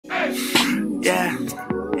Yeah. So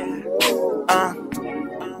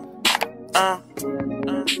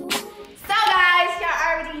guys, y'all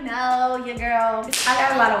already know your girl. I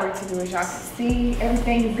got a lot of work to do, as y'all can see.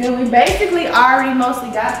 Everything is good. We basically already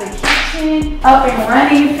mostly got the kitchen up and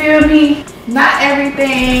running, you feel me? Not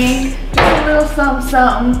everything, just a little something,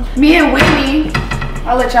 something. Me and Whitney,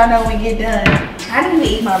 I'll let y'all know when we get done. I didn't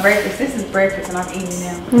even eat my breakfast. This is breakfast and I'm eating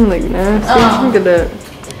now. I'm like, nasty. Look at that.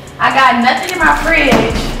 I got nothing in my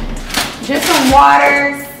fridge. Just some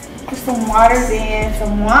waters. Just some waters and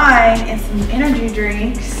some wine and some energy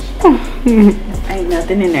drinks. Ain't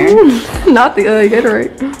nothing in there. Not the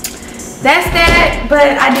Gatorade. That's that.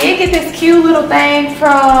 But I did get this cute little thing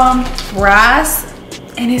from Ross.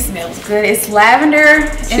 And it smells good. It's lavender.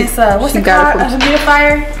 And it's a, what's it called? A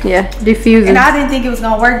humidifier? Yeah, diffuser. And I didn't think it was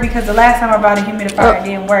going to work because the last time I bought a humidifier, it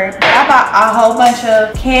didn't work. But I bought a whole bunch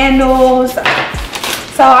of candles.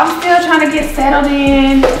 So I'm still trying to get settled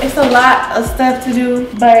in. It's a lot of stuff to do,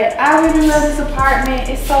 but I really love this apartment.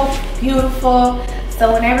 It's so beautiful.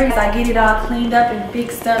 So whenever I get it all cleaned up and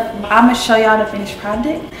fixed up, I'm gonna show y'all the finished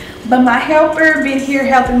product. But my helper been here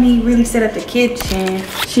helping me really set up the kitchen.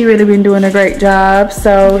 She really been doing a great job.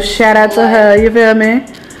 So shout out to her, you feel me?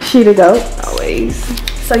 She the goat, always.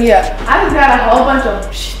 So yeah, I just got a whole bunch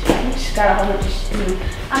of shit.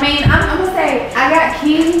 I mean, I'm gonna say I got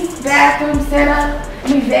King's bathroom set up.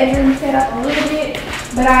 Bedroom set up a little bit,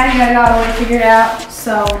 but I ain't got it all the way figured out.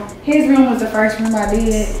 So his room was the first room I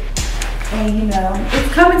did, and you know,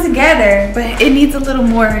 it's coming together, but it needs a little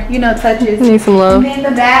more, you know, touches. Need some love. And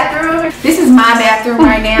then the bathroom. This is my bathroom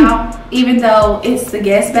right now, even though it's the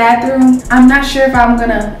guest bathroom. I'm not sure if I'm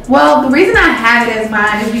gonna. Well, the reason I have it as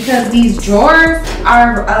mine is because these drawers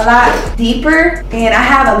are a lot deeper, and I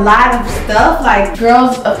have a lot of stuff. Like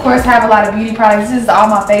girls, of course, have a lot of beauty products. This is all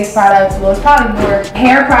my face products. Well, it's probably more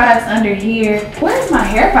hair products under here. Where's my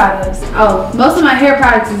hair products? Oh, most of my hair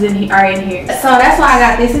products are in here. So that's why I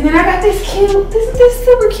got this, and then I got this cute. This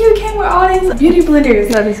super cute. Came with all these beauty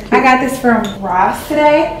blenders. That is cute. I got this from Ross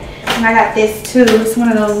today. And I got this too. It's one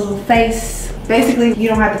of those little face. Basically, you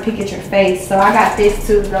don't have to pick at your face. So I got this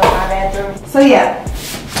too to go in my bathroom. So yeah.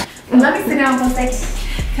 Let me sit down for a second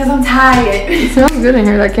because I'm tired. It smells good in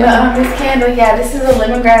here, that candle. This candle, yeah, this is a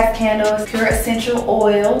lemongrass candle. It's pure essential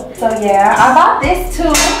oil. So yeah, I bought this too.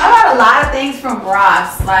 I bought a lot of things from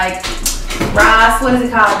Ross. Like Ross, what is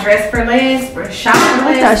it called? Dress for less, or shower for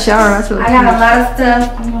less. I got shower. I got a lot of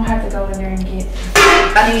stuff. I'm gonna have to go in there and get.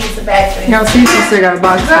 I need to use the bag for this. Y'all see, she still got a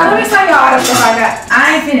box. Girl, let me show you all the stuff I got.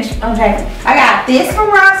 I ain't finished. Okay. I got this from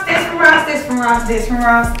Ross, this from Ross, this from Ross, this from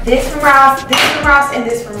Ross, this from Ross, this from Ross, and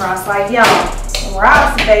this from Ross. Like, yo,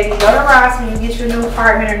 Ross, baby. Go to Ross when you get your new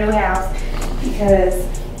apartment or new house. Because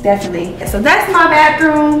definitely. So that's my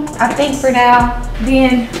bathroom, I think, for now.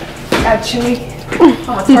 Then, got Chewy. I'm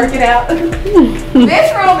gonna twerk it out.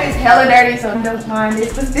 This room is hella dirty, so don't mind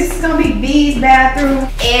this. But this is gonna be B's bathroom,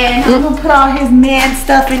 and I'm gonna put all his man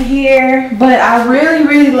stuff in here. But I really,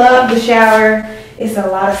 really love the shower. It's a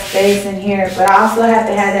lot of space in here, but I also have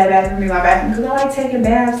to have that bathroom in my bathroom because I like taking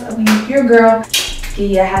baths. I mean, if you're a girl,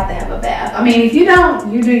 yeah, I have to have a bath. I mean, if you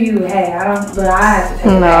don't, you do you. Hey, I don't, but I have to take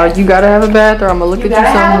a bath. No, you gotta have a bath or I'm gonna look at you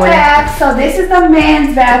somewhere. Have a bath. So this is the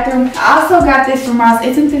man's bathroom. I also got this from Ross.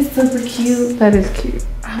 Isn't this super cute? That is cute.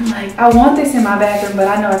 I'm like, I want this in my bathroom, but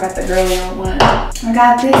I know I got the girl one. I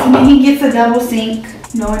got this, and then he gets a double sink.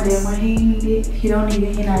 Knowing that when he need it, he don't need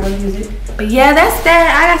it, he not gonna use it. But yeah, that's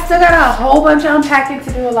that. I still got a whole bunch of unpacking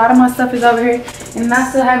to do. A lot of my stuff is over here, and I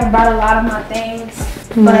still haven't brought a lot of my things.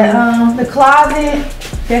 But the closet,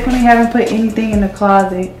 definitely haven't put anything in the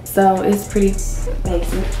closet, so it's pretty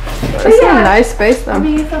basic. It's a nice space though. I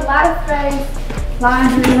mean, it's a lot of space.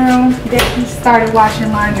 Laundry room. Definitely started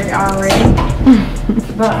washing laundry already.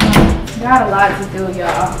 But got a lot to do,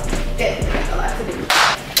 y'all. Definitely got a lot to do.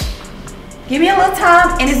 Give me a little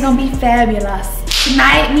time and it's gonna be fabulous.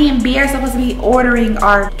 Tonight, me and B are supposed to be ordering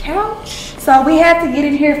our couch. So we had to get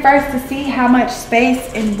in here first to see how much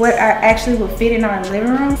space and what actually will fit in our living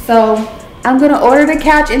room. So I'm gonna order the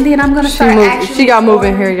couch and then I'm gonna start actually. She got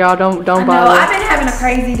moving here, y'all. Don't bother. I've been having a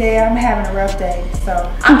crazy day. I'm having a rough day.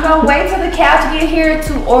 So I'm gonna wait till the couch get here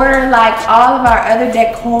to order like all of our other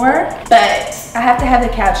decor. But I have to have the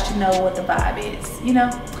couch to know what the vibe is, you know?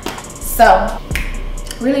 So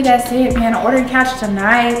really that's it, man. I ordered a couch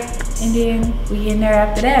tonight and then we in there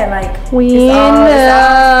after that. Like we in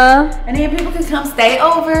there. And then people can come stay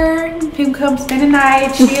over. People come spend the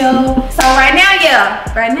night, chill. So right now,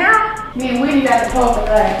 yeah. Right now, me and Whitney got the pull for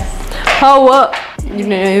us. Hoe up. You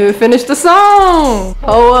didn't even finish the song.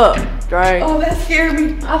 Hoe up. Right. Oh, that scared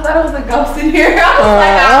me. I thought it was a ghost in here.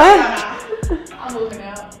 I was like, nah. I'm moving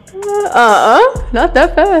out. Not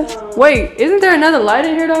that fast. Wait, isn't there another light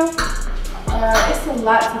in here though? It's a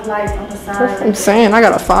lot of lights on the side. That's what I'm saying. I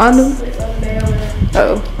gotta find them.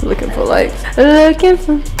 Oh, looking for lights. Looking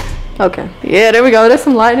for. Okay. Yeah, there we go. There's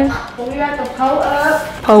some lighting. So we got the pull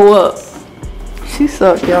up. Pull up. She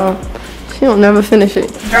suck, y'all. She don't never finish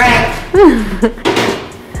it. Drink.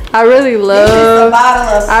 I really love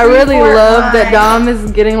that wine. Dom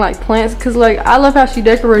is getting like plants, cause like I love how she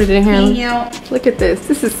decorated in here. Yeah. Look at this.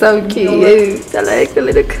 This is so cute. I like the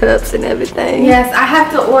little cups and everything. Yes, I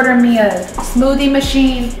have to order me a smoothie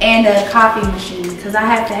machine and a coffee machine because I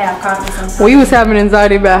have to have coffee sometimes. We was having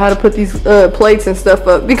anxiety about how to put these plates and stuff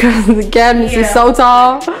up because the cabinets is so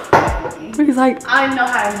tall. He's like, I didn't know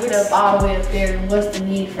how to get up all the way up there and what's the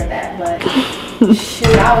need for that, but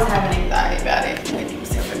shoot, I was having anxiety about it when you was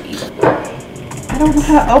telling me. I don't know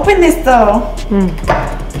how to open this though.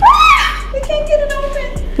 We can't get it open.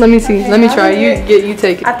 Let me see. Okay, let me try. You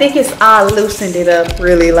take it. I think I loosened it up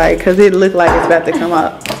really, like, cause it looked like it's about to come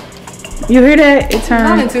up. You hear that? It turned.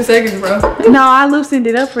 Not in 2 seconds, bro. No, I loosened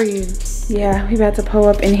it up for you. Yeah, we about to pull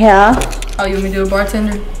up in here. Oh, you want me to do a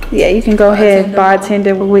bartender? Yeah, you can go ahead,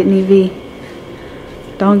 bartender with Whitney V.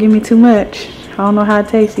 Don't give me too much. I don't know how it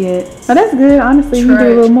tastes yet. Oh, that's good. Honestly, you can do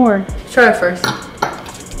a little more. Try it first.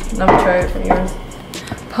 Let me try it from yours.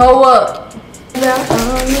 Pull up. Y'all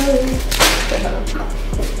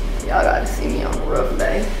gotta see me on a rough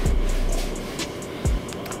day.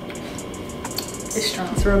 It's strong.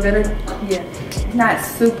 It's real bitter. Yeah. It's not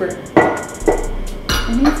super.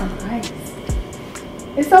 I need some ice.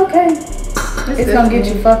 It's okay. It's gonna get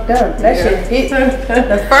you fucked up. That shit hit. The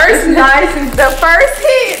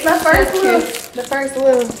first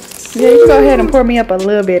little. Yeah, you go ahead and pour me up a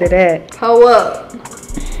little bit of that. Pull up.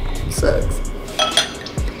 Sucks.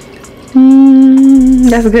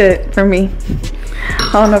 That's good for me.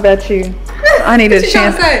 I don't know about you. I need a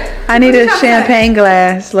champagne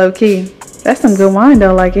glass, low key. That's some good wine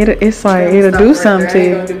though. Like it's like it'll do something to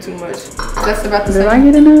you. I ain't gonna do too much. That's about the same. Did I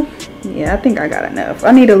get enough? Yeah, I think I got enough.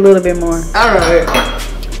 I need a little bit more. Alright.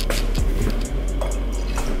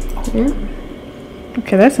 Yeah.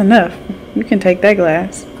 Okay, that's enough. You can take that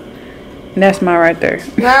glass. And that's mine right there.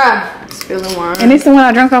 Ah, spilling wine. And it's the one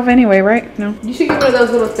I drank off anyway, right? No. You should get one of those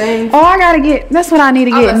little things. Oh, I gotta get. That's what I need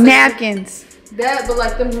to get. Napkins. That, but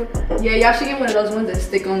like them. Yeah, y'all should get one of those ones that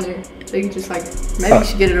stick on there. So you can just like, maybe you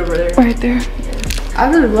should get it over there. Right there. I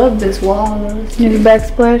really love this wall. This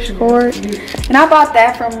backsplash cord. And I bought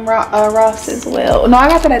that from Ross as well. No, I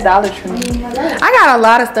got that at Dollar Tree. I got a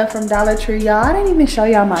lot of stuff from Dollar Tree, y'all. I didn't even show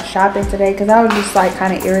y'all my shopping today because I was just like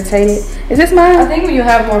kind of irritated. Is this mine? I think when you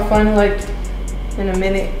have more fun, like in a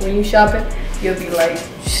minute, when you shopping, you'll be like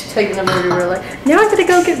taking them everywhere. Like, now I gotta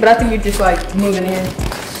go get, but I think you're just like moving in,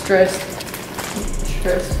 stressed.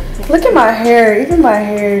 Look at my hair. Even my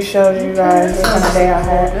hair shows you guys what kind of day I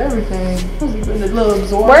had. Everything.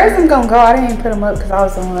 Where's them gonna go? I didn't even put them up because I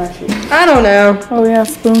was the one last year. I don't know. Oh, we have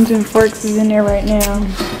spoons and forks is in there right now.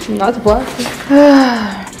 Not the plastic.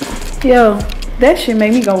 Yo, that shit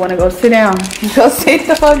made me want to go sit down. Go sit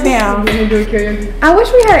the fuck down. I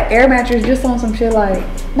wish we had an air mattress just on some shit like,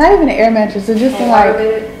 not even an air mattress, but just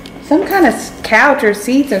like some kind of couch or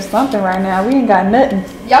seats or something right now. We ain't got nothing.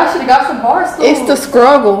 Y'all should have got some bar stools. It's the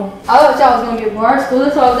struggle. I thought y'all was gonna get bar stools.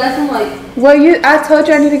 That's why I was asking like. Well, I told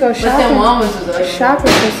you I need to go shopping. But then mom was like,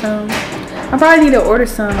 shopping for some. I probably need to order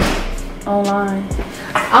some online.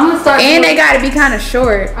 I'm gonna start. And they gotta be kind of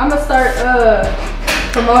short. I'm gonna start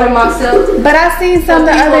promoting myself. But I seen some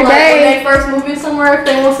the other day. When they first move in somewhere, if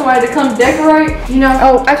they want somebody to come decorate, you know.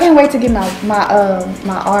 Oh, I can't wait to get my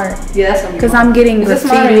art. Yeah, that's something. Cause I'm getting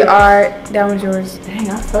graffiti art. That was yours. Dang,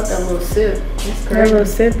 I felt that little sip. That's crazy. That little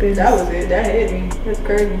sip is. That was it. That hit me. That's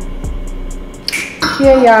crazy.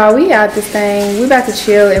 Yeah, y'all, we out this thing. We about to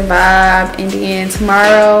chill and vibe. And then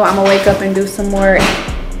tomorrow, I'm gonna wake up and do some more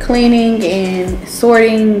cleaning and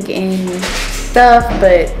sorting and stuff.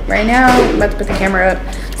 But right now, I'm about to put the camera up.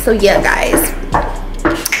 So yeah, guys,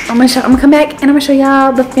 I'm gonna come back and I'm gonna show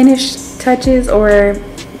y'all the finished touches or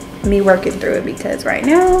me working through it because right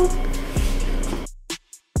now